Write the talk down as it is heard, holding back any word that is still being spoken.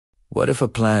What if a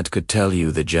plant could tell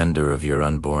you the gender of your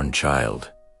unborn child?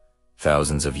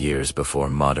 Thousands of years before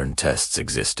modern tests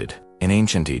existed. In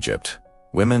ancient Egypt,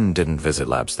 women didn't visit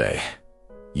labs, they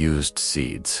used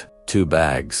seeds. 2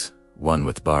 bags, one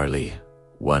with barley,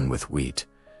 one with wheat,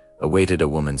 awaited a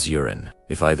woman's urine.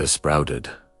 If either sprouted,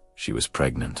 she was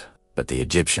pregnant. But the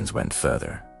Egyptians went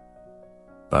further.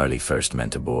 Barley first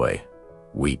meant a boy,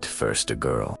 wheat first a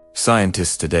girl.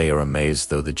 Scientists today are amazed,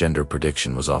 though the gender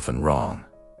prediction was often wrong.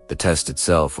 The test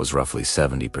itself was roughly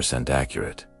 70%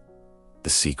 accurate. The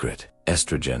secret: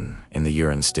 estrogen in the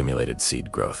urine stimulated seed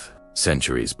growth.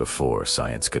 Centuries before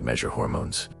science could measure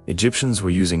hormones, Egyptians were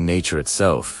using nature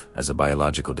itself as a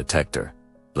biological detector,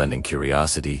 blending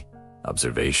curiosity,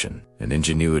 observation, and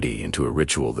ingenuity into a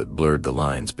ritual that blurred the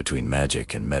lines between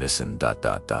magic and medicine.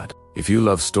 If you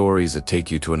love stories that take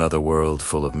you to another world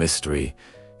full of mystery,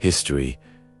 history,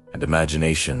 and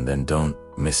imagination, then don't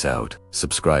miss out.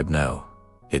 Subscribe now,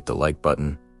 hit the like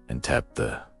button, and tap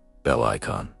the bell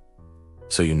icon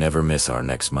so you never miss our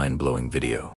next mind-blowing video.